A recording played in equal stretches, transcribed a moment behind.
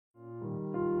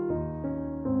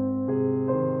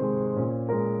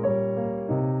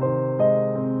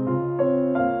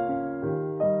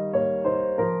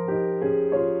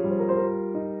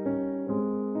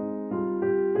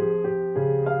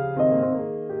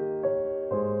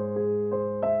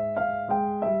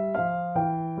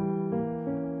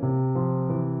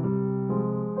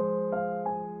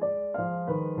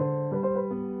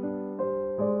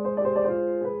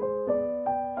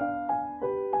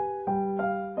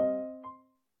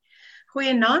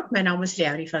Goeienaand, my naam is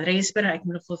Leonie van Rensburg. Ek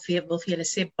wil vir julle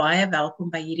sê baie welkom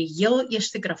by hierdie heel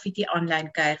eerste graffiti aanlyn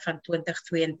kuier van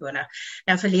 2022.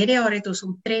 Nou verlede jaar het ons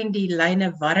omtrent die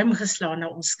lyne warm geslaan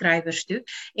na ons skrywers toe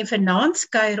en vanaand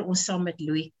kuier ons saam met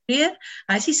Louis Kreer.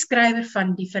 Hy is die skrywer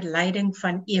van Die Verleiding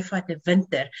van Eva de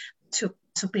Winter, wat so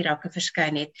pas op die rakke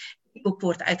verskyn het. Die boek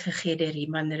word uitgegee deur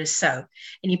Iman Rousseau.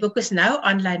 En die boek is nou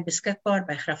aanlyn beskikbaar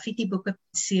by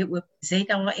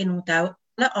graffitiboeke.co.za en onthou,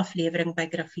 alle aflewering by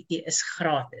Graffiti is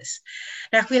gratis.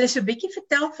 Nou, ek wil julle so 'n bietjie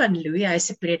vertel van Louis. Hy is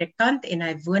 'n predikant en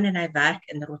hy woon en hy werk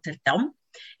in Rotterdam.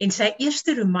 En sy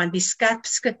eerste roman, Die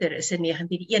Skerpskutter, is in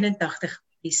 1981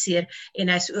 gepubliseer en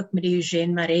hy is ook met die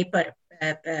Eugène Marais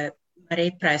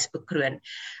Prys bekroon.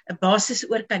 'n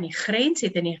Basisoork aan die grens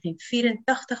het in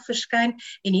 1984 verskyn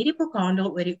en hierdie boek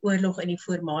handel oor die oorlog in die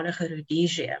voormalige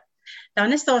Rhodesië.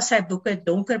 Dan is daar sy boeke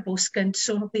Donkerboskind,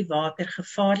 Son op die water,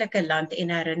 Gevaarlike land en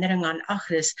Herinnering aan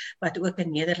Agnes, wat ook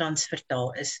in Nederlands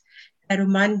vertaal is. Die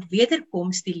roman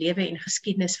Wederkoms, die lewe en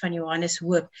geskiedenis van Johannes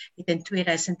Hoop, het in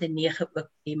 2009 ook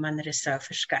by Iman Rousseau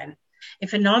verskyn. En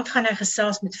vanaand gaan hy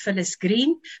gesels met Phyllis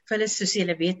Green. Phyllis, soos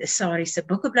julle weet, is SARI se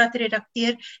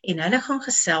boekebladredakteur en hulle gaan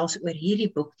gesels oor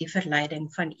hierdie boek, Die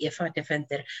Verleiding van Eva de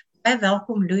Winter. Baie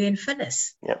welkom Louis en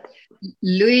Phyllis. Ja.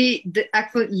 Louis,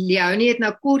 Leonie het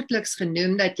nou kortliks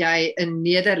genoem dat jy in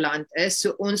Nederland is,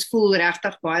 so ons voel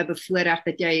regtig baie bevoorreg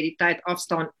dat jy hierdie tyd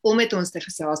afstaan om met ons te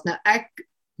gesels. Nou ek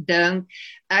dink,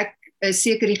 ek is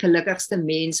seker die gelukkigste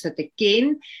mens wat ek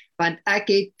ken, want ek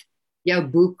het jou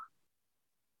boek,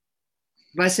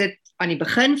 was dit aan die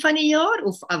begin van die jaar,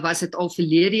 of was dit al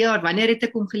verlede jaar, wanneer het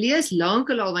ek hom gelees?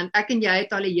 Lankal al, want ek en jy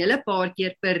het al 'n hele paar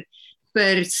keer per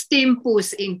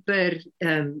stempos en per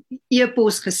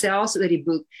e-pos gesels oor die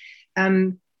boek.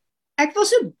 Ek wil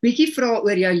so 'n bietjie vra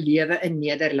oor jou lewe in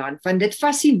Nederland, want dit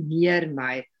fascineer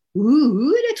my.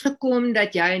 Hoe het dit gekom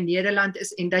dat jy in Nederland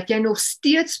is en dat jy nog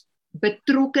steeds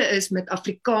betrokke is met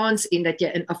Afrikaans en dat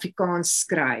jy in Afrikaans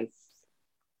skryf?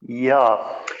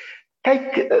 Ja,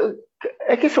 kyk,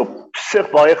 ek is op sig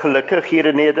baie gelukkig hier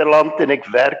in Nederland en ek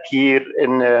werk hier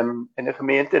in 'n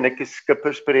gemeente en ek is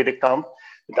skipperspredikant.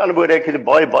 Met ander woorde, ek het 'n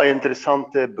baie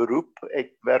interessante beroep.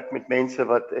 Ek werk met mense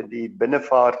wat in die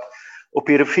binnevaart op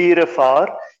die riviere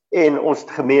vaar en ons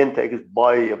gemeente, ek is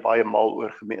baie mal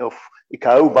oor gemeente, of ek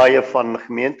hou baie van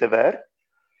gemeentewerk.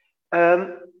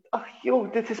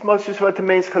 Dit is maar soos wat 'n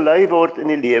mens gelei word in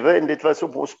die lewe en dit was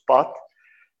op ons pad.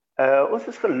 Ons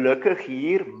is gelukkig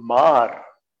hier, maar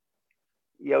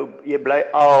jy bly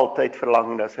altyd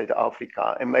verlang na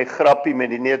Suid-Afrika. En my grappie met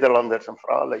die Nederlanders en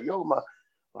vra hulle, maar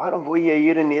waarom woon jy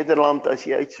hier in Nederland as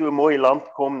jy uit so 'n mooi land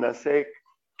kom? Dan sê ek,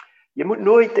 jy moet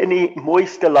nooit in die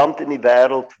mooiste land in die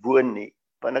wêreld woon nie,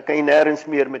 want dan kan jy nêrens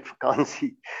meer met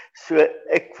vakansie. So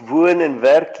ek woon en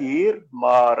werk hier,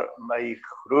 maar my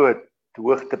groot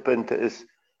hoogtepunte is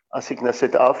as ek na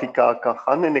Suid-Afrika kan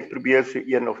gaan en ek probeer so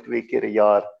 1 of 2 keer 'n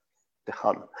jaar te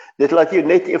gaan. Dit laat jou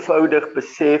net eenvoudig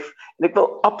besef, en ek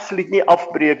wil absoluut nie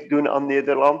afbreek doen aan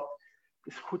Nederland.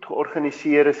 Dit is goed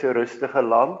georganiseer, is 'n rustige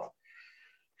land.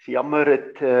 Is jammer,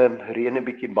 dit reën 'n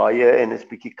bietjie baie en is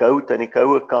bietjie koud aan die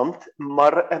koue kant,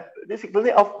 maar dus ek wil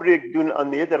nie afbreek doen aan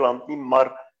Nederland nie,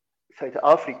 maar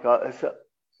Suid-Afrika is 'n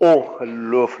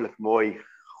ongelooflik mooi,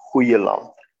 goeie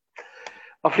land.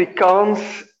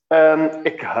 Afrikaans,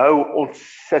 ek hou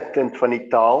ontsettend van die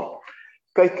taal.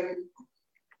 Kyk,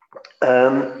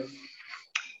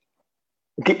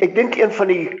 ek dink een van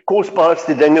die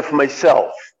kosbaarste dinge vir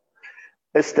myself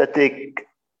is dat ek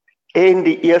en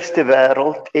die eerste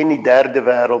wêreld en die derde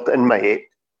wêreld in my het.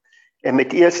 En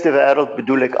met eerste wêreld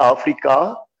bedoel ek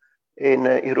Afrika en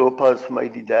Europa is vir my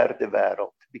die derde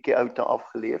wêreld. Bietjie oud en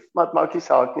afgeleef, maar dit maak nie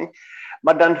saak nie.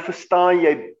 Maar dan verstaan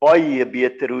jy baie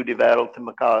beter hoe die wêreld in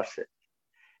mekaar sit.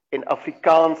 En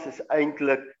Afrikaans is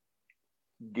eintlik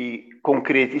die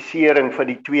konkretisering van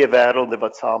die twee wêrelde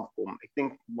wat saamkom. Ek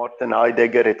dink Martin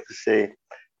Heidegger het gesê,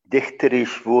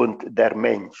 dichterisch woont der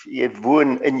Mensch. Jy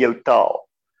woon in jou taal.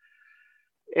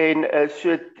 En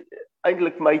so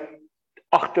eintlik my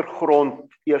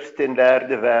agtergrond, eerste en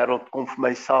derde wêreld, kom vir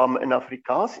my saam in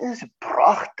Afrikaans. En dit is 'n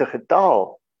pragtige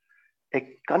taal.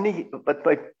 Ek kan nie, wat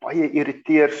my baie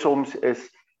irriteer soms is,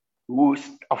 hoe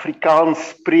Afrikaans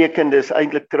sprekendes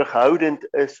eintlik terughoudend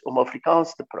is om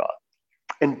Afrikaans te praat.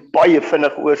 En baie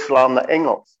vinnig oorslaan na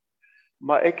Engels.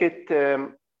 Maar ek het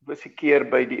was 'n keer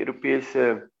by die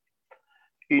Europese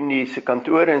Unie se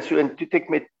kantoor en so, en toe het ek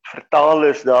met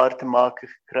vertalers daar te maak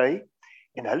gekry,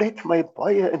 en hulle het vir my 'n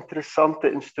baie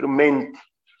interessante instrument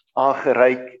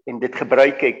aangereik, en dit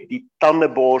gebruik ek, die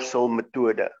tandeborsel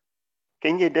metode.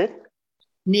 Ken jy dit?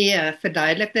 Nee,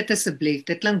 verduidelik dit asseblief,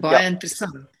 dit klink baie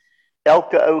interessant.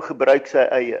 Elke ou gebruik sy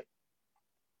eie.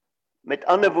 Met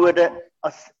ander woorde,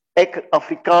 as ek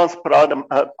Afrikaans praat,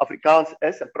 Afrikaans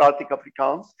is, dan praat ek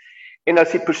Afrikaans. En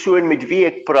as die persoon met wie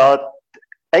ek praat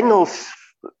Engels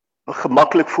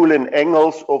gemaklik voel in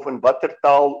Engels of in watter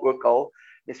taal ook al,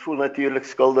 mens voel natuurlik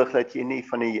skuldig dat jy nie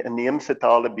van die inheemse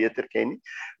tale beter ken nie.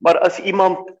 Maar as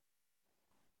iemand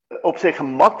op sy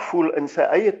gemak voel in sy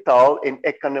eie taal en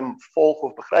ek kan hom volg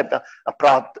of begryp, dan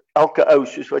praat elke ou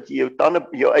soos wat jy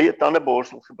jou eie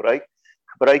tandeborsel gebruik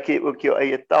jy ook jou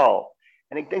eie taal.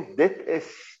 En ek dink dit is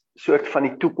soort van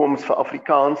die toekoms vir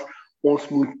Afrikaans. Ons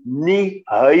moet nie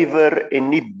huiwer en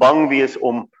nie bang wees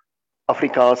om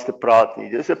Afrikaans te praat nie.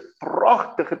 Dit is 'n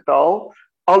pragtige taal.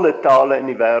 Alle tale in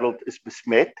die wêreld is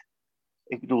besmet.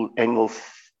 Ek bedoel Engels,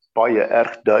 baie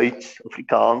erg Duits,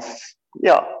 Afrikaans.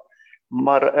 Ja,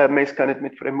 maar mens kan dit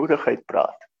met vrymoedigheid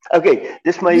praat. Okay,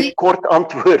 dis my kort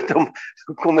antwoord om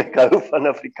hoekom ek hou van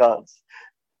Afrikaans.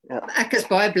 Ja. Ek is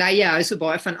baie bly jy hou so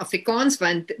baie van Afrikaans,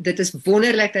 want dit is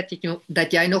wonderlik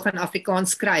dat jy nog in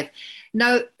Afrikaans skryf.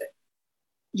 Nou,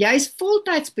 jy is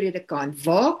voltyds predikant.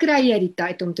 Waar kry jy die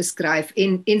tyd om te skryf?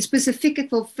 En spesifiek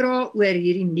ek wil vra oor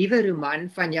hierdie nuwe roman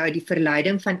van jou, Die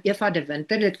Verleiding van Eva de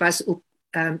Winter. Dit was op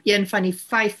een van die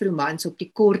 5 romans op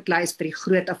die kortlys vir die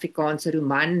Groot Afrikaanse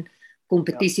Roman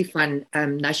kompetisie van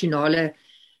nasionale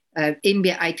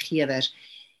NB uitgewers.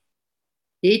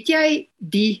 Het jy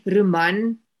die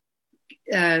roman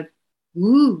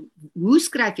hoe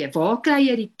skryf jy? Waar kry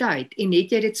jy die tyd? En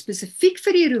het jy dit spesifiek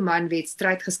vir die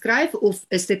romanwedstryd geskryf of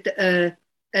is dit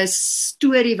 'n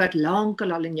storie wat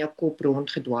lankal al in jou kop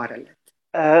rondgedwarrel het?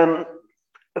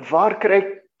 Waar kry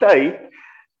ek tyd?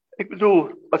 Ek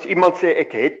bedoel, as iemand sê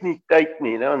ek het nie tyd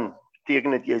nie, dan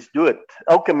beteken dit jy is dood.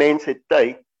 Elke mens het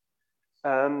tyd.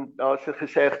 Daar's 'n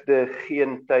gesegde,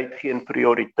 geen tyd, geen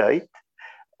prioriteit.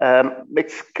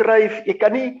 Met skryf, ek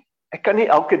kan nie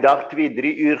elke dag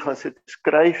 2-3 uur gaan sit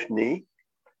skryf nie,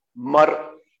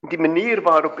 maar die manier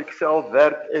waarop ek self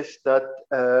werk is dat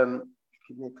ek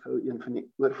het net gou een van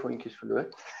die oorfoontjies verloor.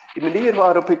 Die manier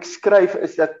waarop ek skryf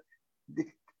is dat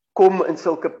ek kom in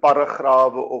sulke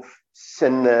paragrawe of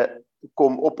sinne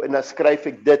kom op en dan skryf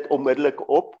ek dit onmiddellik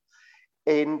op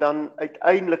en dan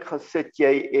uiteindelik gaan sit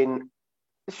jy en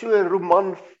so 'n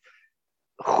roman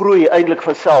groei eintlik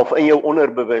van self in jou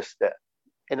onderbewuste.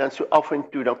 En dan so af en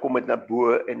toe, dan kom dit na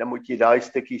bo en dan moet jy daai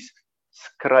stukkies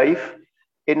skryf.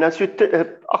 En dan so,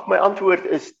 my antwoord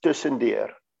is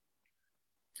tussendeur.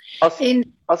 As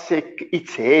ek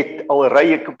iets het, al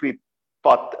ry ek op die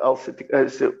pad, as ek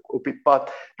is op die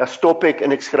pad, dan stop ek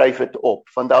en ek skryf dit op.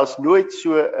 Want daar's nooit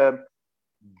so 'n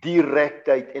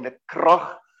direktheid en 'n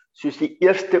krag soos die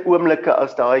eerste oomblikke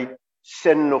as daai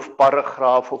sin of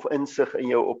paragraaf of insig in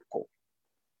jou opkom.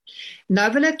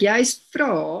 Nou wil ek juist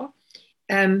vra,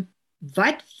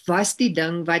 wat was die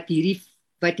ding wat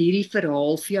hierdie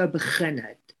verhaal vir jou begin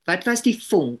het? Wat was die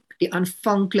vonk, die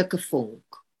aanvanklike vonk?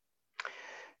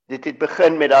 Dit het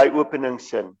begin met daai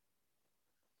openingssin.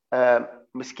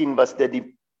 Miskien was dit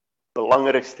die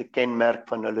belangrikste kenmerk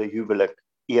van hulle huwelik,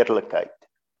 eerlikheid.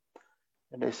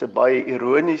 En dit is 'n baie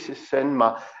ironiese sin,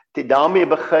 maar dit daarmee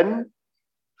begin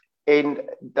en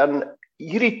dan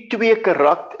hierdie twee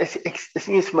karakters is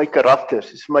nie eens my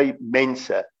karakters, is my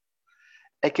mense.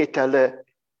 Ek het hulle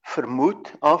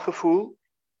vermoed, aangevoel,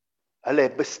 hulle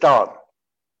bestaan.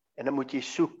 En dan moet jy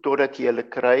soek totdat jy hulle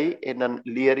kry en dan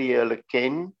leer jy hulle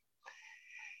ken.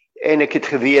 En ek het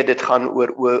geweet dit gaan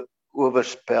oor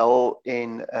oorspel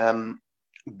en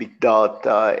big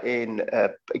data en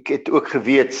ek het ook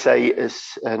geweet sy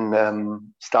is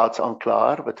 'n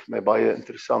staatsaanklaer wat vir my baie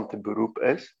interessante beroep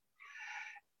is.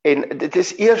 En dit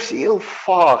is eers heel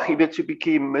vaag, jy weet so 'n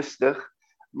bietjie mistig,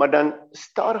 maar dan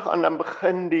stadig aan dan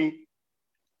begin die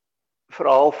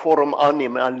verhaal vorm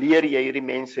aanneem en dan leer jy hierdie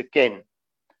mense ken.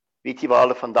 Weet jy waar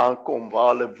hulle vandaan kom,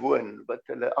 waar hulle woon, wat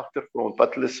hulle agtergrond,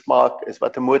 wat hulle smaak is,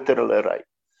 wat 'n motor hulle ry.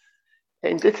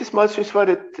 En dit is maar soos wat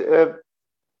dit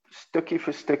stukkie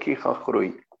vir stukkie gaan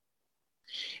groei.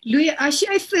 Louis, as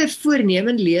jy vir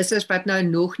voornemende lesers wat nou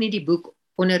nog nie die boek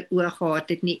onder oog gehad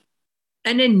het nie,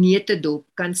 in 'n neutedop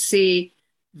kan sê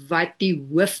wat die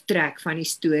hooftrek van die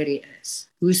storie is,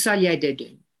 hoe sal jy dit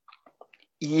doen?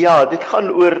 Ja, dit gaan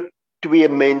oor twee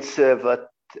mense wat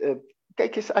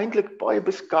kyk, is eintlik baie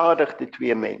beskadigde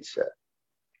twee mense,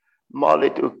 maar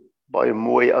het ook baie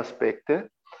mooi aspekte,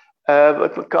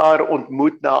 wat mekaar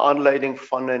ontmoet na aanleiding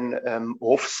van 'n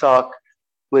hofsaak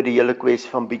oor die hele kwessie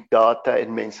van big data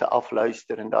en mense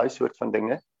afluister en daai soort van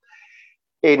dinge.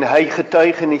 En hy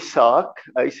getuig in die saak,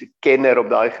 hy's 'n kenner op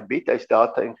daai gebied, hy's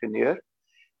data-ingenieur,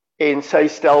 en sy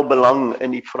stel belang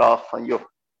in die vraag van, joh,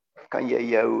 kan jy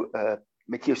jou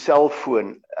met jou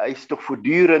selfoon, hy's tog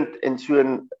voortdurend in so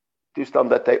 'n toestand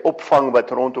dat hy opvang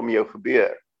wat rondom jou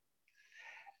gebeur.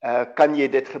 Kan jy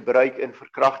dit gebruik in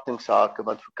verkrachtingssake,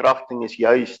 want verkrachting is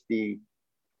juist die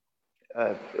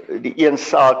een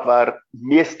saak waar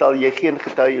meestal jy geen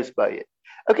getuies by het.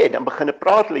 Okay, dan begin ek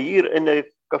praat hulle hier in 'n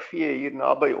kafee hier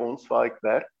naby ons waar ek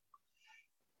werk.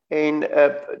 En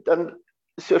dan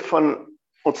soort van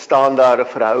ontstaan daar 'n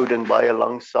verhouding baie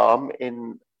langsaam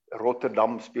en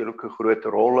Rotterdam speel ook 'n groot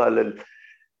rol. Hulle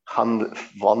gaan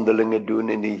wandelinge doen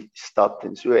in die stad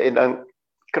en so en dan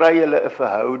kry hulle 'n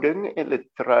verhouding en hulle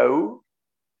trou,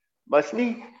 maar is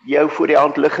nie jou voor die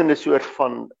hand liggende soort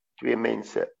van twee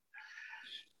mense.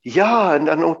 Ja, en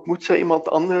dan ontmoet sy iemand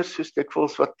anders soos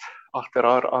dikwels wat agter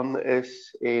haar aan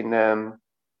is en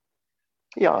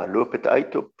ja, loop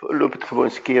dit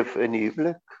gewoon skeef in die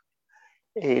huwelik.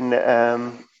 En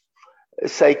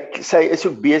sy is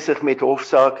ook besig met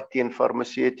hofsaake teen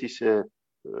farmaseutiese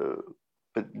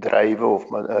bedrywe of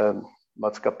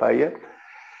maatskappye.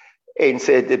 En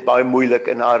sy het dit baie moeilik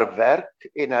in haar werk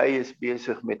en hy is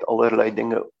besig met allerlei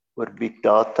dinge oor big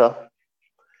data.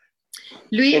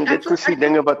 Louis, en dit is die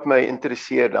dinge wat my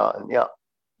interesseer daarin, ja.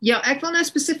 Ja, ek wil nou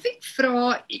spesifiek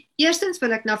vra, eerstens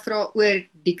wil ek nou vra oor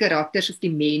die karakters of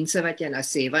die mense wat jy nou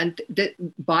sê, want dit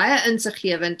baie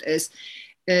insiggewend is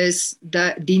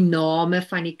die name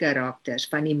van die karakters,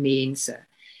 van die mense.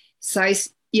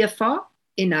 Sy's Eva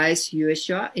en hy is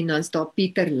Joshua en dan's daar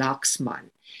Pieter Laksman.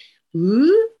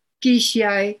 Hoe kies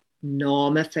jy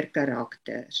name vir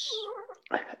karakters?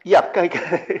 Ja, kyk,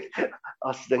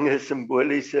 as dinge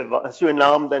simboliese, so 'n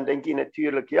naam, dan dink jy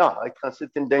natuurlik, ja, hy gaan sit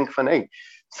en dink van, hey,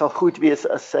 sal goed wees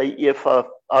as sy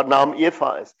haar naam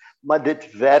Eva is, maar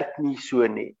dit werk nie so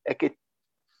nie. Ek het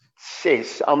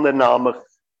 6 ander name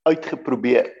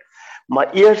uitgeprobeer,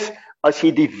 maar eers as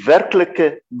jy die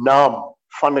werklike naam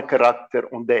van 'n karakter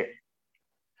ontdek.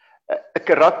 'n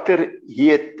Karakter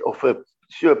heet, of 'n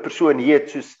persoon heet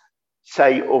soos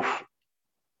sy of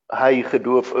hy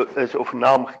gedoop is of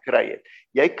naam gekry het.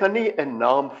 Jy kan nie 'n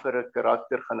naam vir 'n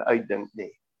karakter gaan uitdink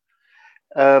nie.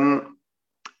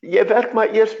 Jy werk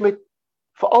maar eers met,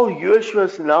 veral Joshua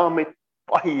se naam met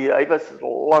hy was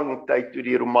lang tyd toe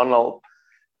die roman al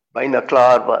byna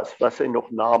klaar was hy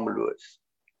nog naamloos.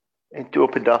 En toe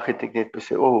op 'n dag het ek net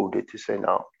besef, dit is sy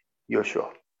naam,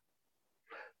 Joshua.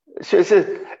 So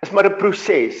is maar 'n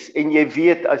proses en jy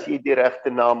weet as jy die regte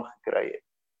naam gekry het.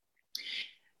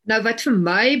 Nou wat vir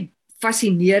my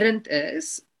fascinerend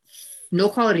is,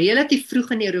 nogal relatief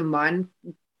vroeg in die roman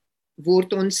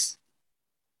word ons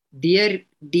deur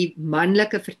die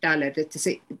manlike verteller, dit is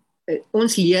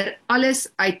ons leer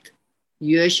alles uit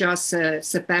Joshua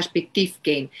se perspektief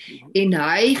ken en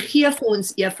hy gee vir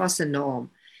ons Eva se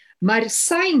naam, maar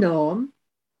sy naam,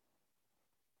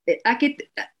 ek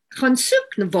het gaan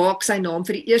soek waar ek sy naam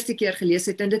vir die eerste keer gelees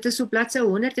het en dit is op bladsy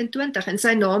 120 en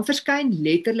sy naam verskyn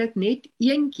letterlik net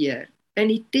 1 keer in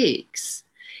die teks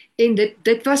en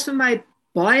dit was vir my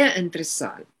baie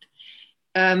interessant.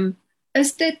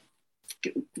 Is dit,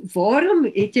 waarom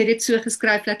het jy dit so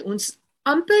geskryf dat ons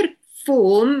amper vir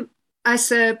hom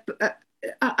as 'n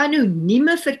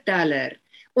anonieme verteller,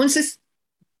 ons is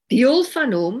deel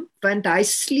van hom want hy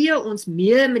slee ons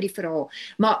mee met die verhaal,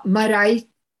 maar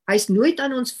hy's nooit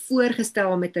aan ons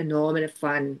voorgestel met 'n naam en 'n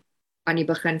van aan die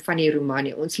begin van die roman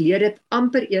nie. Ons leer dit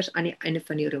amper eers aan die einde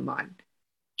van die roman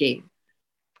ken.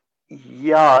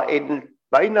 Ja, en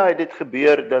byna het dit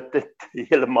gebeur dat dit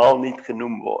heeltemal nie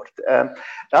genoem word.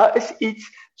 Daar is iets,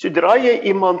 sodra jy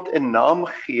iemand 'n naam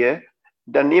gee,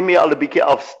 dan neem jy al 'n bietjie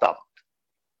afstand.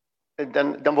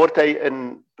 Dan word hy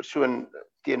 'n persoon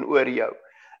teenoor jou.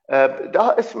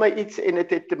 Daar is my iets en dit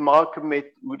het te maak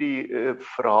met hoe die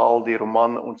verhaal, die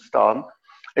roman ontstaan.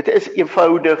 Dit is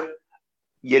eenvoudig,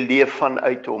 jy leef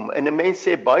vanuit hom. En 'n mens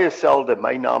sê baie selde,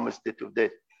 my naam is dit of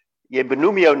dit. Jy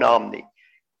benoem jou naam nie.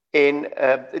 En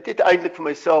dit het eintlik vir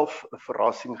myself 'n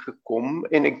verrassing gekom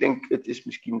en ek dink dit is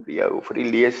miskien vir jou of vir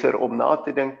die leser om na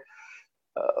te dink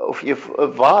of jy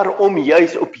waarom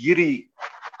juis op hierdie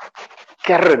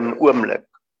kern oomblik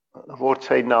word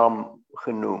sy naam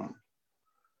genoem.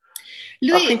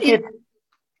 Louis,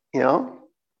 ja?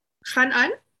 Gaan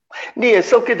aan? Nee,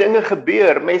 sulke dinge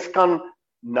gebeur. Mens kan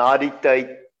na die tyd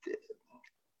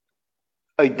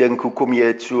uitdink hoekom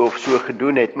jy dit so of so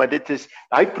gedoen het, maar dit is,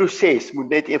 daai proses moet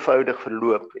net eenvoudig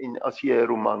verloop en as jy 'n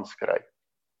roman skryf.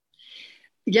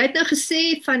 Jy het nou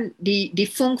gesê van die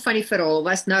vonk van die verhaal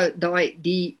was nou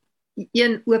die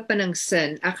een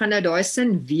openingssin. Ek gaan nou daai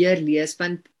sin weer lees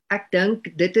want ek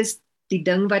dink dit is die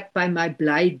ding wat by my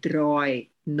bly draai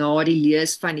na die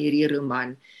lees van hierdie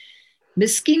roman.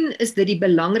 Miskien is dit die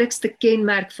belangrikste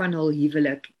kenmerk van hul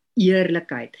huwelik,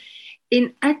 eerlikheid.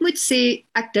 En ek moet sê,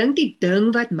 ek dink die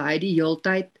ding wat my die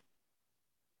heeltyd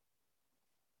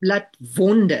laat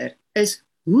wonder is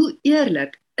hoe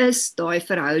eerlik is daai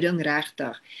verhouding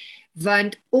regtig?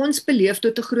 Want ons beleef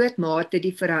tot 'n groot mate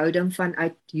die verhouding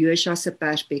vanuit Josua se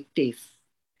perspektief.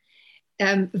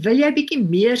 Wil jy bietjie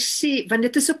meer sê, want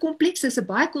dit is 'n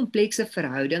baie komplekse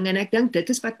verhouding en ek dink dit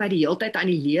is wat my die hele tyd aan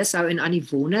die lees hou en aan die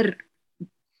wonder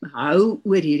hou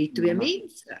oor hierdie twee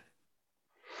mense.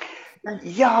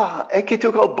 Ja, ek het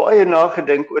ook al baie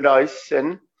nagedink oor daai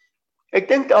sin. Ek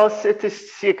dink daar sit 'n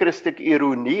sekere stuk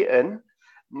ironie in,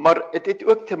 maar dit het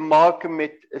ook te maak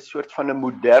met 'n soort van 'n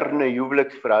moderne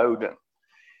huweliksverhouding.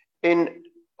 En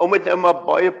om dit nou maar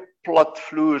baie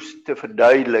platvloers te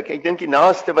verduidelik, ek dink die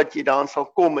naaste wat jy daaraan sal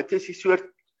kom, dit is die soort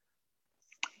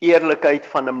eerlikheid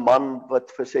van 'n man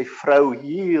wat vir sy vrou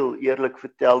heel eerlik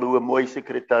vertel hoe 'n mooi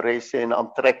sekretaresse en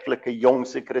aantreklike jong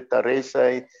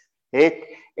sekretaresse het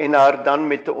en haar dan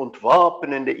met 'n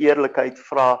ontwapenende eerlikheid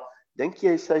vra, dink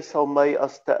jy sy sal my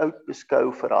as te oud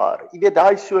beskou vir haar? Jy weet,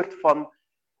 daai soort van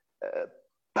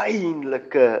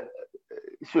pynlike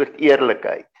soort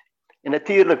eerlikheid. En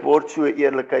natuurlik word so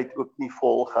eerlikheid ook nie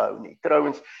volgehou nie.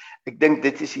 Trouwens, ek dink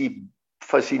dit is die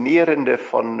fascinerende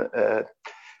van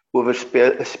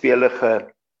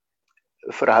owerspelige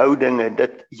verhoudinge,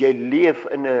 dat jy leef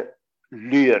in 'n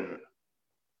leuen.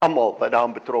 Almal wat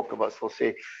daaraan betrokke was, wil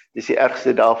sê, dis die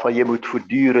ergste daarvan, jy moet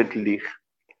voortdurend lieg.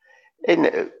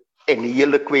 En die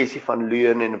hele kwessie van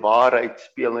leuen en waarheid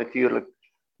speel natuurlik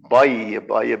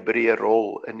baie breë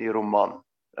rol in die roman.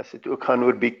 As dit ook gaan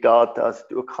oor big data, as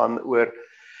dit ook gaan oor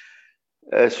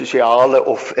sosiale,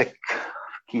 of ek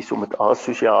kies om dit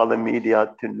asosiale media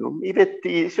te noem. Jy weet,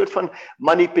 die soort van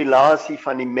manipulasie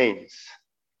van die mens.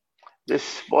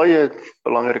 Dis baie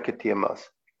belangrike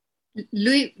temas.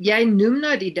 Louis, jy noem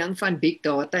nou die ding van big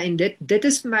data en dit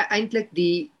is vir my eintlik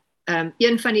die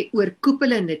een van die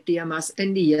oorkoepelende temas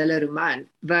in die hele roman,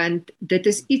 want dit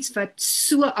is iets wat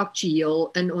so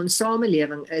aktueel in ons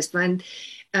samelewing is, want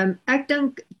ek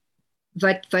dink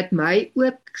wat my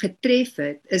ook getref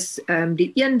het, is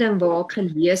die een ding waar ek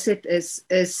gelees het, is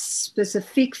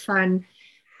spesifiek van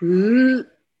hoe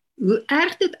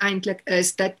erg dit eintlik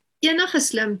is, dat enige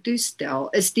slim toestel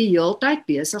is die heeltyd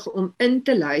besig om in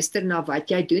te luister na wat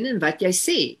jy doen en wat jy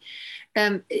sê.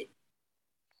 En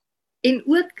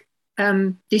ook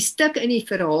die stuk in die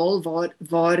verhaal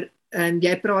waar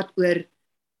jy praat oor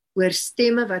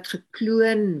stemme wat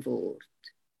gekloon word.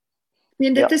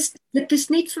 En dit is net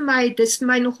vir my, dit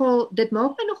maak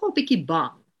my nogal 'n bietjie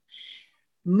bang.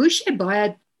 Moes jy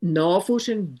baie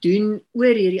navorsing doen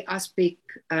oor hierdie aspek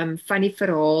van die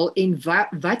verhaal en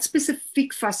wat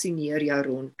spesifiek fascineer jou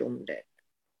rondom dit?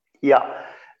 Ja,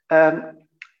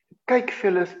 kyk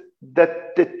Phyllis,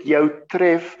 dat dit jou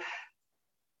tref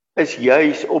is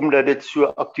juis omdat dit so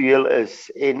aktueel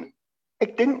is, en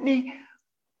ek dink nie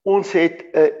ons het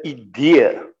 'n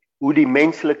idee hoe die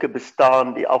menslike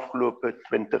bestaan die afgelope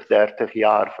 20-30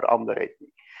 jaar verander het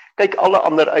nie. Kyk, alle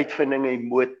ander uitvindinge,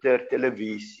 motor,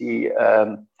 televisie,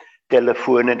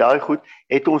 telefone, daai goed,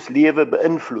 het ons lewe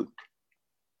beïnvloed.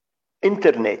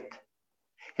 Internet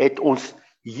het ons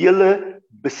hele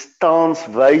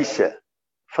bestaanswyse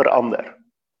verander.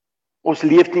 Ons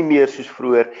leef nie meer soos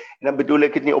vroeër, en dan bedoel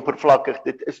ek dit nie oppervlakkig,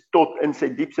 dit is tot in sy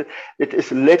diepste, dit is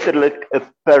letterlik 'n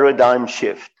paradigm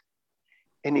shift.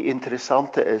 En die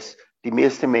interessante is, die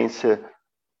meeste mense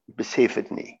besef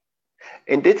dit nie.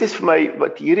 En dit is vir my,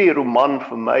 wat hierdie roman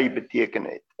vir my beteken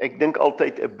het. Ek dink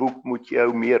altyd 'n boek moet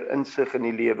jou meer insig in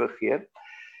die lewe gee.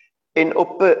 En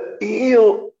op 'n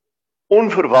heel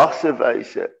onverwagse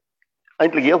wyse,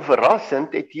 eintlik heel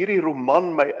verrassend, het hierdie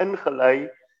roman my ingelei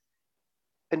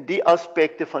in die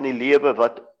aspekte van die lewe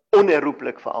wat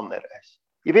onherroepelik verander is.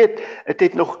 Jy weet, dit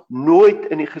het nog nooit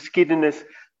in die geskiedenis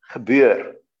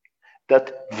gebeur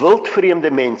dat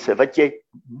wildvreemde mense wat jy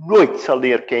nooit sal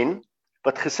leer ken,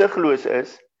 wat gesigloos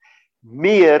is,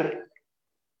 meer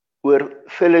oor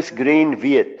Phyllis Green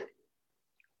weet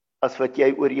as wat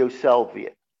jy oor jouself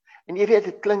weet. En jy weet,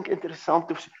 dit klink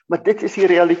interessant, maar dit is die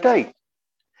realiteit.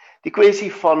 Die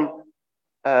kwessie van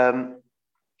 'n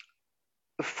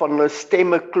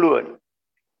stemme kloon.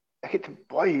 Ek het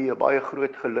baie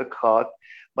groot geluk gehad,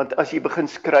 want as jy begin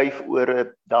skryf oor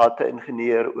 'n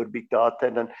data-ingenieur, oor big data,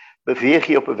 dan beweeg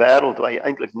jy op 'n wêreld waar jy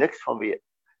eintlik niks van weet.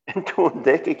 En toe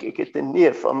ontdek ek het 'n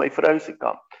neef van my vrou se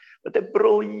kant, wat 'n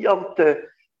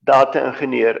briljante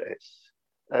data-ingenieur is,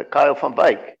 Kyle van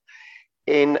Wyk.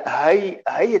 En hy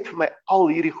het vir my al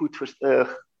hierdie goed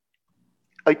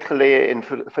uitgelê en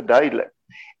verduidelik.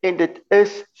 En dit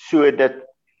is so dat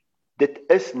dit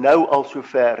is nou al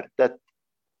sover dat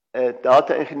 'n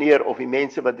data-ingenieur of die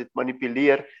mense wat dit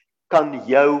manipuleer, kan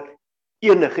jou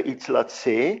enige iets laat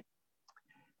sê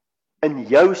in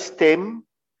jou stem,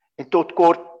 en tot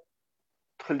kort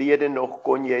gelede nog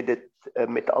kon jy dit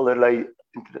met allerlei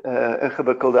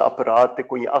ingewikkelde apparate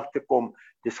kon jy agterkom,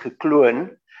 dis gekloon,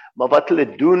 maar wat hulle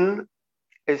doen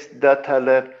is dat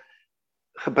hulle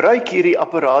gebruik hierdie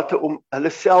apparate om hulle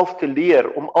self te leer,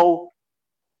 om al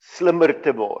slimmer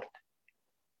te word.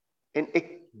 En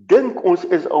ek dink ons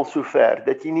is al so ver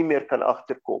dat jy nie meer kan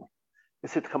agterkom,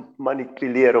 is dit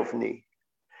gemanipuleer of nie.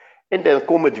 En dan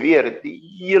kom dit weer, die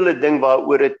hele ding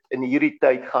waaroor dit in hierdie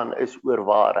tyd gaan is oor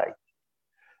waarheid.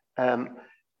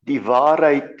 Die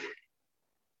waarheid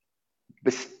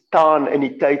bestaan in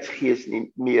die tydsgees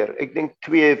nie meer. Ek dink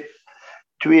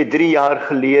 2-3 jaar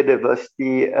gelede was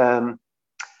die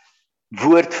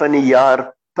woord van die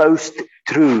jaar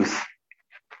post-truth.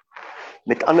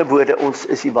 Met ander woorde, ons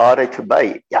is die waarheid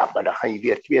verby. Ja, maar dan gaan jy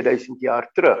weer 2000 jaar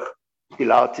terug.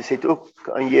 Pilatus het ook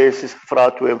aan Jesus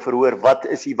gevra toe en verhoor, wat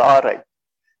is die waarheid?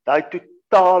 Daai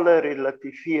totale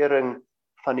relativering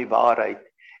van die waarheid.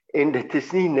 En dit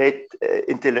is nie net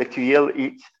intellektueel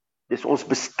iets, dis ons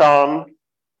bestaan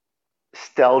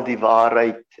stel die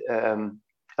waarheid 'n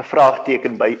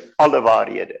vraagteken by alle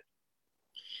waarhede.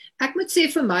 Ek moet sê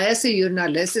vir my as 'n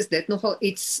joernalis is dit nogal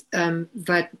iets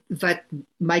wat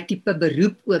my tipe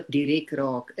beroep ook direk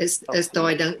raak, is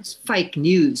daai ding fake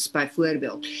news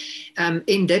byvoorbeeld.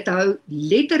 En dit hou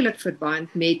letterlik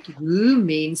verband met hoe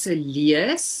mense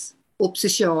lees op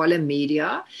sosiale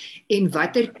media en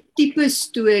watter tipe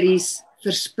stories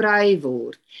versprei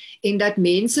word. En dat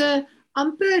mense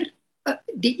amper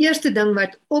die eerste ding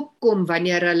wat opkom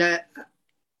wanneer hulle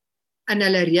in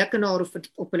hulle rekenaar of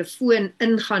op hulle foon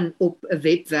ingaan op 'n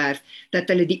webwerf, dat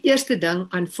hulle die eerste ding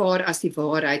aanvaar as die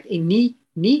waarheid en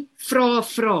nie vra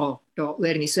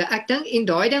daaroor nie. So ek dink, en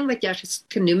daai ding wat jy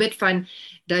genoem het van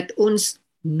dat ons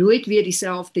nooit weer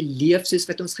dieselfde leef soos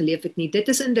wat ons geleef het nie, dit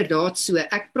is inderdaad so.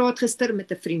 Ek praat gister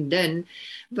met 'n vriendin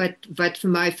wat vir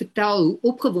my vertel hoe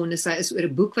opgewonde sy is oor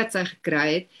 'n boek wat sy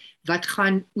gekry het, wat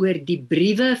gaan oor die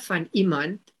briewe van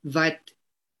iemand wat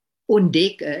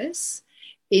ontdek is,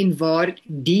 en waar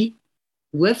die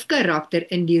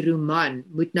hoofkarakter in die roman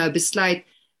moet nou besluit,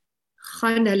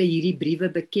 gaan hulle hierdie briewe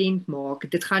bekend maak.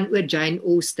 Dit gaan oor Jane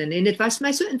Austen, en dit was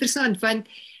my so interessant,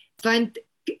 want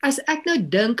as ek nou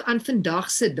dink aan vandag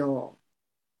se dae,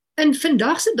 in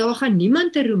vandag se dae gaan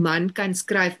niemand 'n roman kan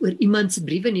skryf oor iemand se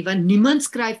briewe nie, want niemand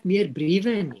skryf meer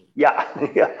briewe nie. Ja,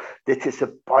 dit is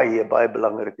 'n baie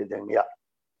belangrike ding, ja.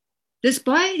 Dis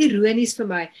baie ironies vir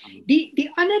my.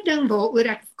 Die ander ding waaroor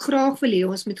ek graag wil hê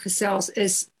ons moet gesels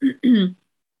is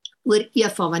oor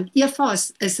Eva, want Eva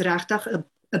is regtig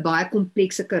 'n baie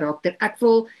komplekse karakter. Ek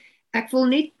wil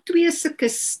net 2 sulke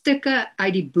stukke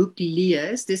uit die boek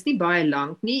lees. Dis nie baie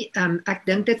lank nie. Ek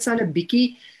dink dit sal 'n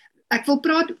bietjie, ek wil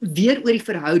praat weer oor die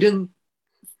verhouding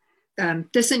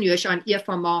tussen Josua en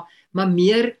Eva, maar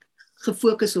meer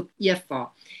gefokus op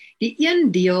Eva. Die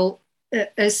een deel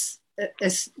is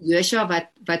Josua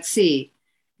wat sê,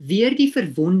 weer die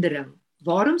verwondering,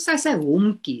 waarom sy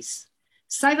hom kies.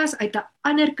 Sy was uit 'n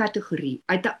ander kategorie,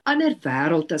 uit 'n ander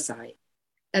wêreld as hy.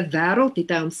 'n Wêreld het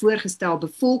hy hom voorgestel,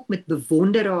 bevolk met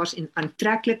bewonderaars en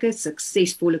aantreklike,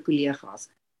 suksesvolle kollegas,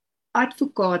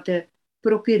 advokate,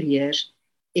 prokureurs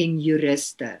en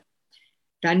juriste.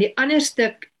 Dan die ander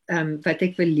stuk wat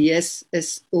ek wil lees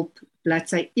is op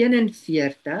bladsy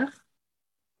 41.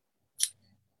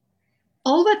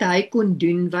 Al wat hy kon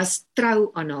doen was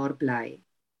trou aan haar bly.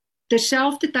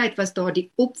 Terselfdertyd was daar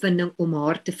die opwinding om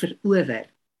haar te verower.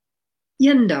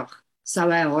 Eendag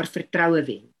sou hy haar vertroue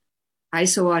wen. Hy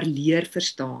sou haar leer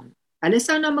verstaan. Hulle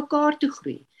sou na mekaar toe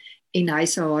groei en hy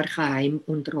sou haar geheim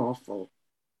ontrafel.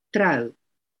 Trou,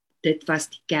 dit was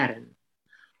die kern.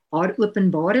 Haar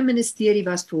openbare ministerie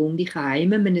was vir hom die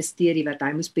geheime ministerie wat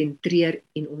hy moes penetreer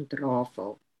en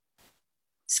ontrafel.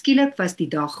 Skielik was die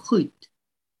dag goed.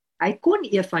 Hy kon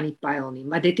Eva nie pyl nie,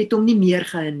 maar dit het hom nie meer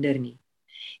gehinder nie.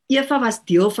 Eva was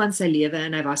deel van sy lewe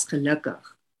en hy was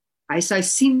gelukkig. Hy sou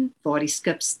sien waar die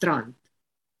skip strand,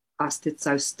 as dit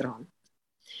sou strand.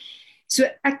 So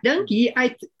ek dink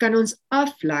hieruit kan ons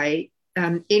aflei,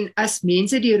 en as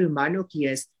mense die roman ook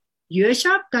lees,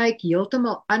 Josua kyk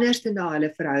heeltemal anders na hulle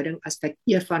verhouding as wat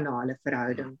Eva na hulle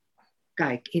verhouding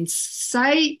kyk. En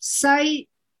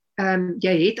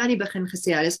jy het aan die begin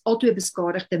gesê, hulle is albei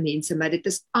beskadigde mense, maar dit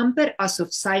is amper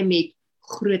asof sy met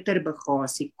groter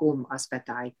bagasie kom as wat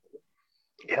hy kom.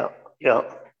 Ja.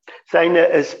 Syne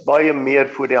is baie meer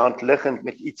voor die hand liggend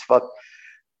met iets wat,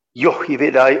 jy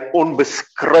weet, daai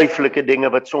onbeskryflike dinge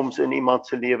wat soms in iemand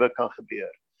se lewe kan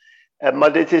gebeur.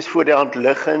 Maar dit is voor die hand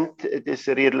liggend, dit is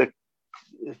redelik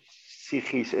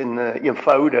psigies en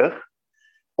eenvoudig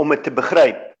om dit te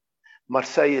begryp. Maar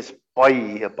sy is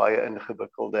baie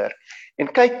ingewikkelder. En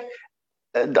kyk,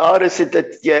 daar is dit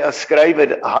dat jy as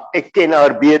skrywer, ek ken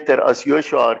haar beter as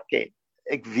Joshua haar ken.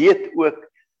 Ek weet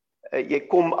ook, jy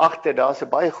kom agter, daar's 'n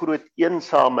baie groot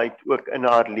eensaamheid ook in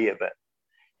haar lewe.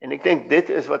 En ek dink dit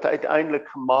is wat uiteindelik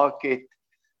gemaak het,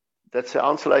 dat sy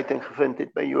aansluiting gevind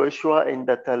het by Joshua, en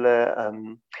dat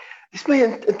hulle, dis my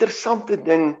interessante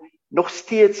ding, nog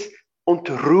steeds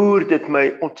ontroer dit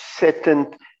my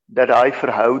ontsettend, dat daai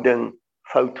verhouding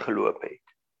fout geloop het.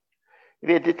 Jy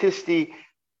weet, dit is die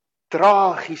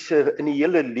tragiese in die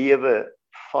hele lewe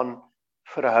van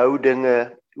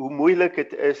verhoudinge, hoe moeilik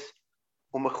dit is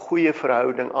om 'n goeie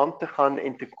verhouding aan te gaan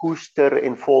en te koester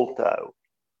en vol te hou.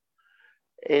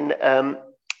 En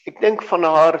ek dink van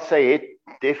haar, sy het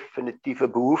definitief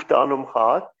 'n behoefte aan hom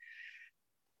gehad,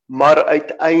 maar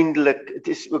uiteindelik, het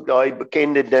is ook daai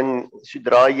bekende ding,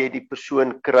 sodra jy die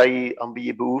persoon kry aan wie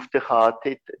jy behoefte gehad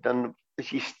het, dan is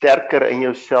jy sterker in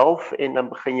jouself en dan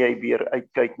begin jy weer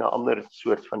uitkyk na ander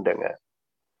soort van dinge.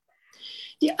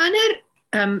 Die ander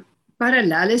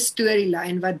parallelle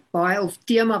storielyn wat baie, of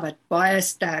tema wat baie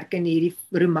sterk in hierdie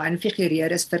roman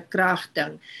figureer, is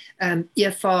verkrachting.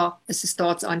 Eva is 'n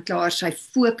staatsaanklaer, sy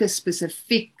fokus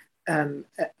spesifiek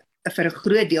vir 'n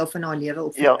groot deel van haar lewe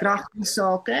op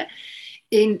verkrachtingssake.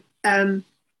 En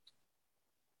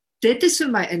dit is vir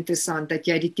my interessant dat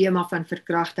jy die tema van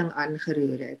verkrachting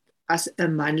aangeroer het as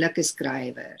 'n manlike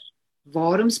skrywer.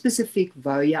 Waarom spesifiek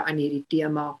wou jy aan hierdie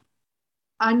tema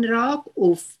aanraak,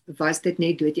 of was dit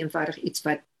net doeteenvoudig iets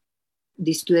wat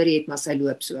die storie het maar sy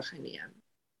loop so geneem?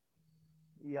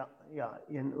 Ja,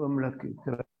 een oomblik.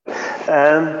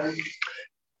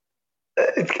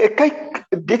 Kyk,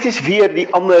 dit is weer die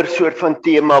ander soort van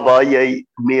tema waar jy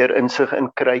meer insig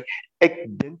in kry. Ek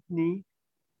dink nie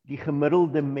die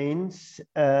gemiddelde mens,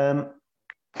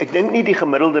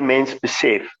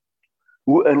 besef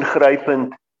hoe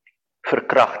ingrypend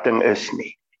verkrachting is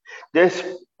nie. Dis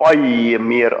baie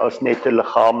meer as net 'n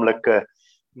liggaamlike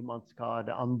iemand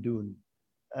skade aandoen.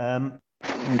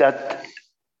 Dat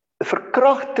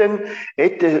verkrachting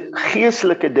het 'n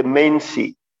geestelike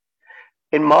dimensie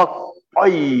en maak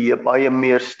baie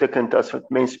meer stikkend as wat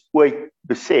mens ooit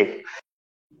besef.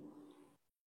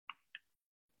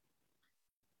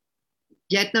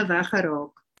 Jy het nou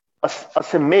weggeraak.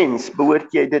 As 'n mens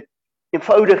behoort jy dit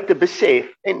eenvoudig te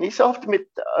besef, en dieselfde met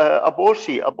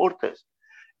abortus.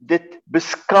 Dit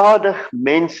beskadig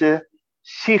mense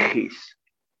psigies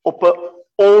op 'n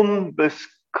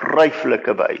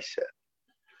onbeskryflike wyse.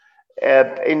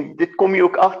 En dit kom jy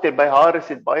ook agter, by haar is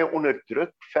dit baie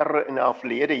onderdruk, verre in haar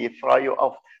verlede. Jy vra jou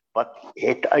af, wat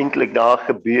het eintlik daar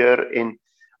gebeur en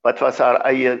wat was haar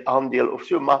eie aandeel of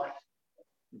so, maar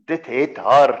dit het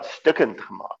haar stikkend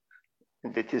gemaak.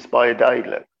 En dit is baie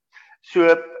duidelik. So,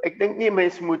 ek dink nie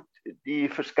mens moet die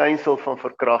verskynsel van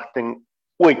verkrachting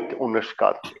ooit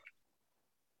onderskat nie.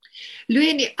 Louis,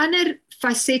 en die ander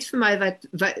faset vir my wat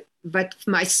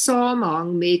vir my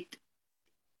saamhang met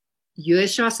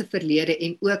Joshua se verlede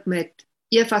en ook met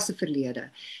Eva se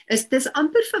verlede, is dis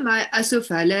amper vir my asof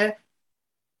hulle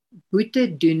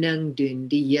boetedoening doen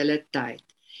die hele tyd.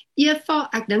 Eva,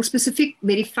 ek dink spesifiek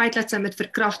met die feit dat sy met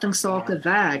verkrachtingssake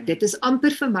werk, dit is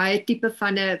amper vir my 'n tipe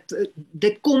van 'n,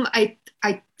 dit kom uit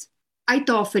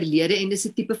haar verlede en dis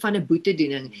 'n tipe van 'n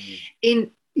boetedoening.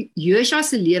 En Joshua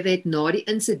se lewe het na die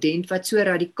insident wat so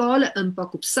radikale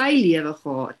impak op sy lewe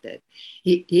gehad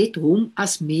het hom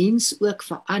as mens ook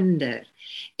verander.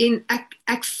 En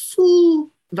ek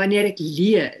voel, wanneer ek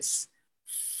lees,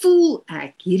 voel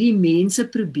ek hierdie mense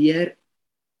probeer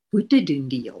boete doen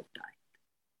die hele tyd.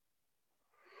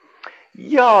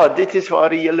 Ja, dit is waar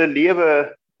die hele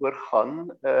lewe oor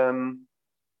gaan,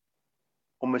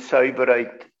 om 'n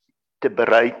suiwerheid te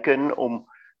bereik, om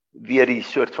weer die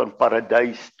soort van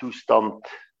paradys toestand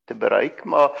te bereik,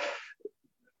 maar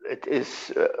het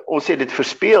is, ons het dit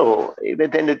verspeel,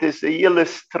 en dit is 'n hele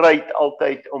stryd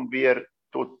altyd om weer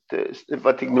tot,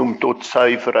 wat ek noem, tot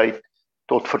suiwerheid,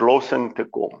 tot verlossing te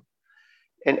kom.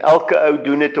 En elke ou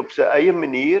doen dit op sy eie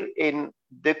manier, en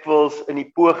dikwels in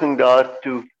die poging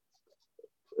daartoe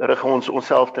rig ons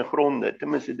onsself ten gronde.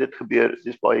 Tenminste, dit gebeur,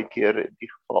 dis baie keer die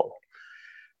geval.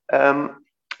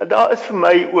 Daar is vir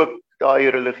my ook daai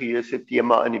religieuse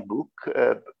tema in die boek.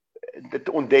 Dit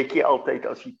ontdek jy altyd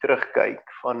as jy terugkyk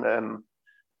van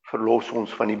verlos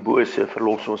ons van die bose,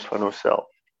 verlos ons van onsself.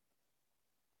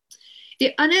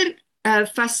 Die ander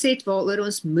faset waaroor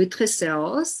ons moet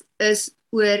gesels is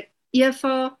oor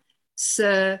Eva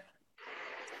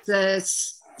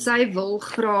sy wil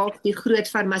graag die groot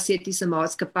farmaseutiese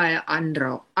maatskappye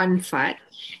aanvat.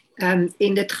 En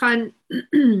dit gaan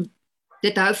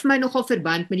dit hou vir my nogal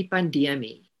verband met die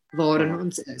pandemie waarin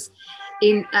ons is.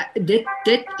 En dit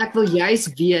ek wil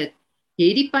juist weet,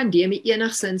 Het die pandemie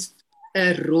enigstens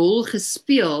 'n rol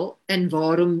gespeel in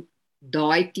waarom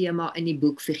daai tema in die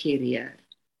boek figureer?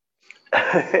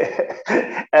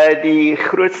 Die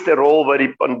grootste rol wat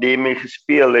die pandemie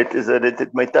gespeel het, is dat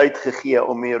dit my tyd gegee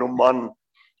om die roman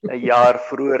 'n jaar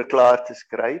vroeër klaar te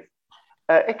skryf.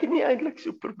 Ek het nie eintlik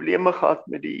so probleme gehad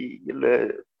met die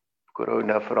hele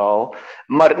corona verhaal,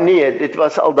 maar nee, dit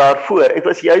was al daarvoor. Ek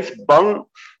was juis bang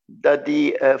dat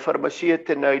die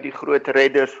farmaseute nou die groot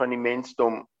redders van die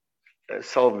mensdom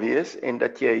sal wees en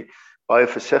dat jy baie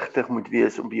versigtig moet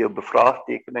wees om jou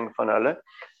bevraagtekening van hulle.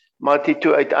 Maar dit het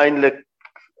toe uiteindelik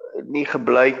nie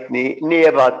gebleik nie.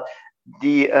 Nee, wat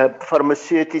die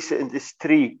farmaseutiese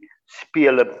industrie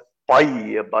speel 'n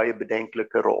baie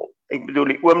bedenklike rol. Ek bedoel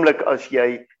die oomblik as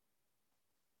jy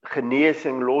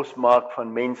genesing losmaak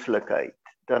van menslikheid,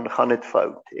 dan gaan dit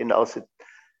fout. En as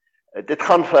dit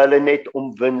gaan vir hulle net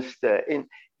om winste. En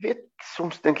weet,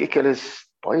 soms dink ek hulle is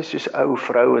baie soos ou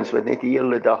vrouens wat net die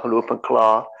hele dag loop en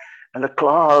kla. Hulle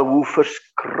kla hoe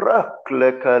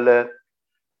verskriklik hulle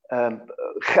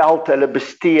geld hulle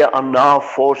bestee aan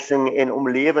navorsing en om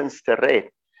lewens te red.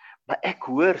 Maar ek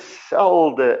hoor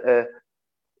selde 'n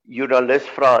joernalis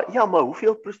vra, ja, maar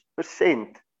hoeveel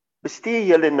persent bestee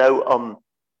julle nou aan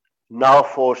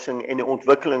navorsing en die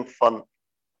ontwikkeling van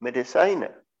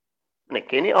medisyne? En ek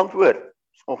ken die antwoord,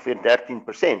 is ongeveer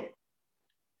 13%.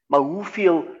 Maar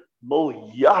hoeveel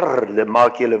miljarde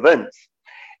maak julle wins?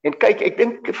 En kyk, ek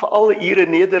dink veral hier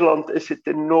in Nederland is dit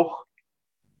 'n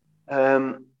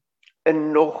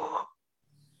nog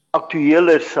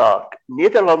aktueler saak.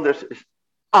 Nederlanders is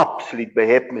absoluut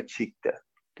behep met siekte.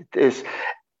 Dit is,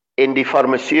 en die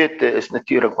farmaseute is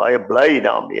natuurlik baie bly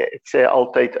daarmee. Ek sê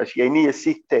altyd, as jy nie 'n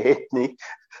siekte het nie,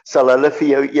 sal hulle vir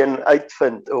jou een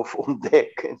uitvind of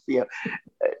ontdek en vir jou.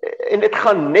 En dit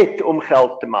gaan net om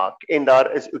geld te maak. En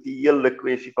daar is ook die hele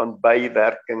kwessie van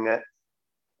bywerkinge.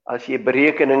 As jy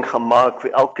berekening gaan maak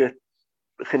vir elke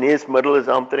geneesmiddel is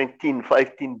omtrent 10,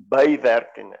 15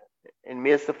 bywerkinge. En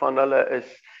meeste van hulle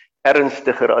is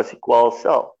ernstiger as die kwaal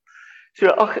self. So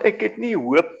ek het nie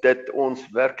hoop dat ons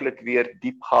werklik weer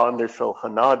diepgaande sal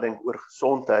gaan nadink oor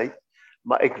gesondheid,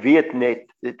 maar ek weet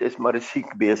net, dit is maar 'n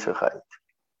siek besigheid.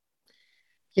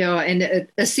 Ja, en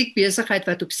 'n siek besigheid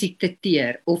wat op siekte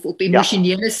teer, of op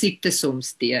emosionele siekte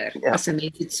soms teer, as 'n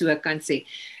mens dit so kan sê.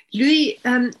 Louis,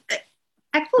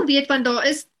 ek wil weet, want daar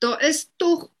is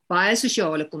tog baie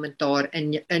sosiale kommentaar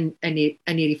in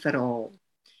hierdie verhaal.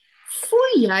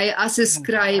 Voel jy as 'n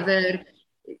skrywer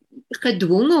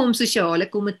gedwonge om sosiale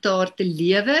kommentaar te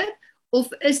lewer, of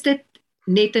is dit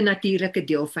net 'n natuurlike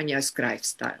deel van jou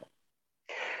skryfstyl?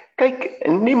 Kyk,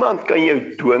 niemand kan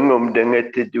jou dwing om dinge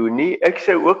te doen nie. Ek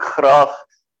sou ook graag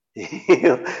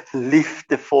heel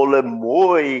liefdevolle,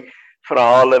 mooi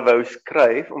verhale wou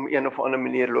skryf. Om een of ander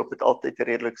manier loop dit altyd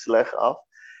redelik sleg af.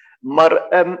 Maar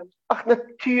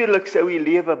natuurlik sou die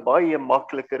lewe baie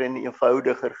makliker en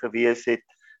eenvoudiger gewees het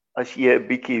as jy 'n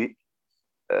bietjie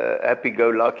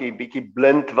happy-go-lucky, bietjie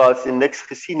blind was en niks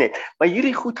gesien het. Maar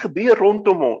hierdie goed gebeur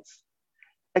rondom ons.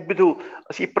 Ek bedoel,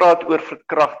 as jy praat oor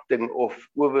verkrachting of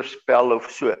oorspel of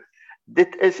so,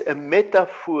 dit is 'n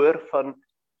metafoor van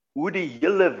hoe die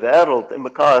hele wêreld in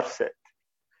mekaar sit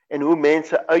en hoe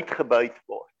mense uitgebuit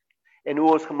word en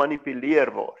hoe ons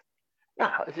gemanipuleer word.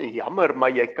 Ja, dit is jammer,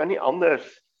 maar jy kan nie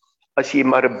anders as jy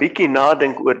maar 'n bietjie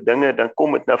nadink oor dinge, dan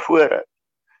kom dit na vore.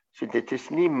 So dit is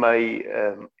nie my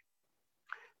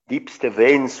diepste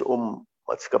wens om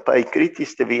maatskappy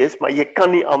krities te wees, maar jy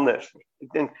kan nie anders nie.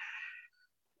 Ek dink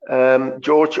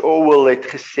George Orwell het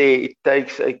gesê, it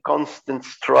takes a constant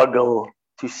struggle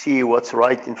to see what's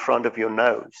right in front of your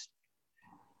nose.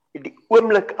 In die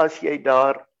oomblik as jy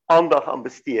daar aandag aan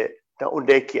bestee, dan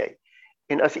ontdek jy.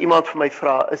 En as iemand vir my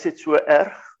vra, is dit so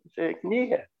erg? Dan sê ek, nee,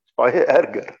 dit is baie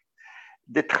erger.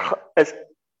 Dit is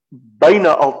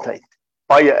byna altyd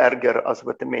baie erger as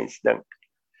wat 'n mens dink.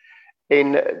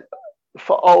 En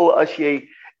veral as jy,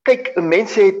 kyk,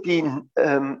 mense het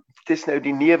dit is nou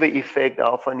die neeweffek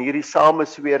daarvan, hierdie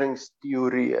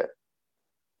samesweringsteorieë.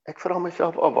 Ek vra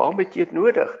myself af, waarom het jy dit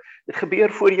nodig? Dit gebeur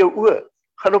voor jou oë.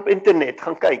 Gaan op internet,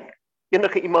 gaan kyk.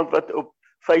 Enige iemand wat op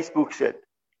Facebook sit,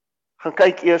 gaan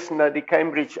kyk eers na die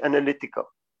Cambridge Analytica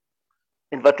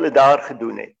en wat hulle daar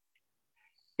gedoen het.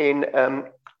 En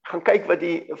gaan kyk wat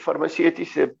die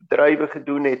farmaseutiese bedrywe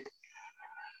gedoen het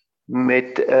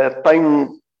met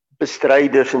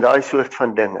pynbestryders en daai soort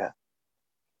van dinge.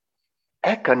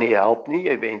 Ek kan nie help nie,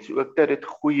 jy wens ook dat dit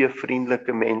goeie,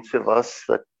 vriendelike mense was,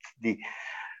 wat die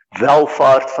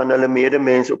welvaart van hulle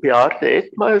medemens op die harte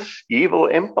het, maar is evil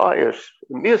empires,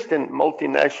 meeste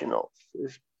multinationals,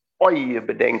 is baie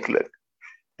bedenklik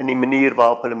in die manier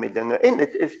waarop hulle met dinge, en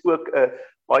dit is ook 'n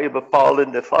baie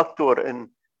bepalende faktor in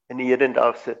die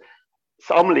hedendaagse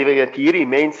samelewing, dat hierdie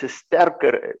mense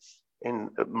sterker is en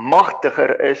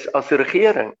magtiger is as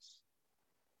regerings.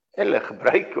 Hulle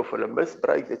gebruik of hulle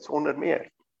misbruik dit sonder meer.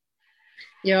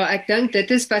 Ja, ek dink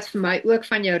dit is wat vir my ook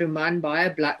van jou roman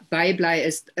baie bybly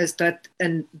is dat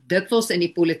dikwels in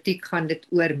die politiek gaan dit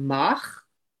oor mag,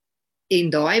 en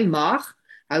daai mag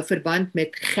hou verband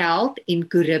met geld en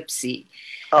korrupsie.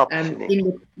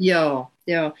 Absoluut. Ja.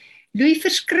 Louis,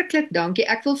 verskriklik dankie.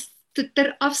 Ek wil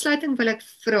ter afsluiting wil ek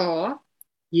vra,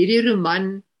 hierdie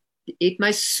roman het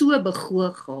my so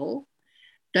begoogel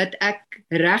dat ek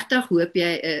regtig hoop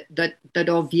jy dat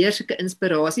daar weer sulke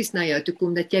inspirasies na jou toe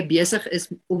kom, dat jy besig is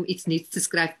om iets nuuts te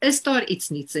skryf. Is daar iets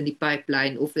nuuts in die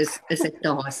pipeline of is ek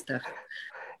te haastig?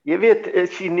 Jy weet, 'n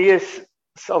Chinees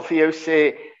sal vir jou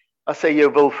sê, as hy jou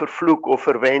wil vervloek of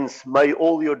verwens, may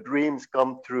all your dreams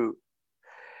come true.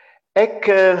 Ek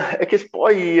is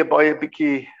baie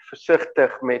bietjie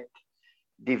versigtig met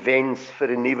die wens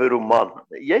vir 'n nuwe roman.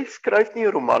 Jy skryf nie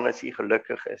 'n roman as jy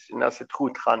gelukkig is en as dit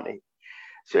goed gaan nie.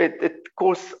 So dit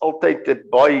kos altyd 'n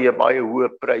baie hoë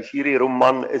prys. Hierdie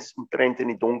roman is omtrent in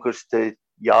die donkerste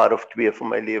jaar of 2 van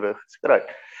my lewe geskryf.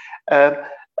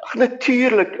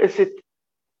 Natuurlik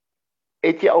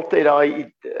het jy altyd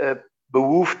daai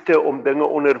behoefte om dinge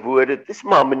onder woorde. Dit is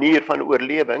maar 'n manier van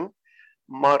oorlewing,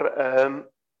 maar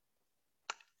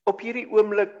op hierdie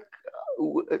oomblik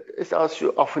is daar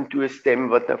so af en toe 'n stem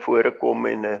wat na vore kom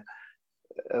en 'n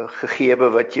gegewe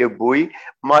wat jou boei,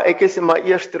 maar ek is maar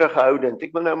eers terughoudend.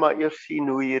 Ek wil nou maar eers sien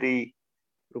hoe hierdie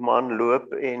roman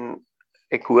loop en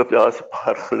ek hoop daar's 'n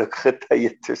paar gelukkige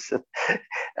tye tussen.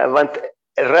 Want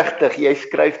regtig, jy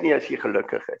skryf nie as jy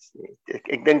gelukkig is nie.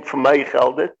 Ek dink vir my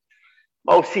geld dit.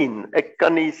 Maar ons sien, ek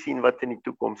kan nie sien wat in die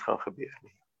toekoms gaan gebeur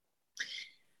nie.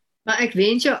 Maar ek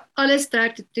wens jou alle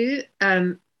sterkte toe.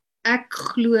 Ek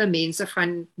glo mense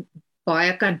gaan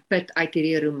baie kan put uit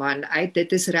hierdie roman uit.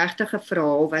 Dit is regtig 'n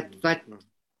verhaal wat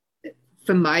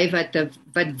vir my wat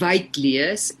wyd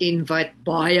lees en wat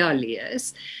baie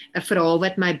lees, 'n verhaal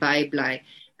wat my bybly.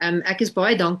 Ek is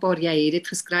baie dankbaar jy het dit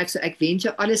geskryf, so ek wens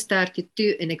jou alle sterkte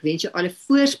toe en ek wens jou alle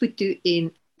voorspoed toe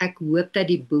en ek hoop dat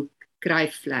die boek kry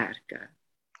vlerke.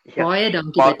 Ja, baie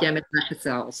dankie dat jy met my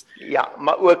gesels. Ja,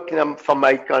 maar ook van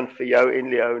my kant vir jou en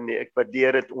Leonie, ek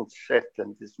waardeer dit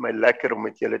ontsettend. Dit is my lekker om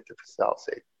met julle te gesels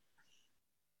het.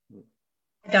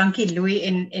 Dankie Louis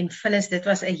en Phyllis, dit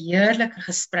was 'n heerlike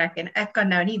gesprek en ek kan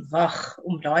nou nie wag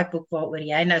om daai boek waaroor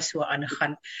jy nou so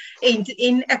aangaan.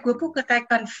 En ek hoop ook dat hy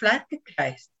kan vlerke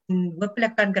kry. En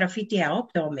hopelik kan Graffiti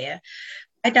help daarmee.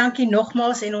 Dankie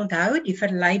nogmaals en onthou die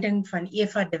verleiding van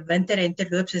Eva de Winter en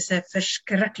terloops is 'n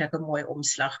verskriklike mooi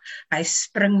omslag. Hy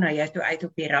spring na jou toe uit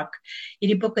op die rak.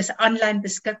 Hierdie boek is aanlyn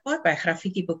beskikbaar by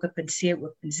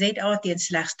graffitiboeke.co.za teen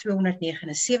slegs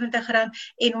R279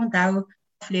 en onthou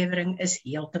aflewering is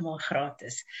heeltemal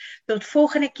gratis. Tot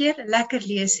volgende keer, lekker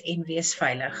lees en wees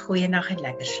veilig. Goeienaand en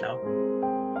lekker slaap.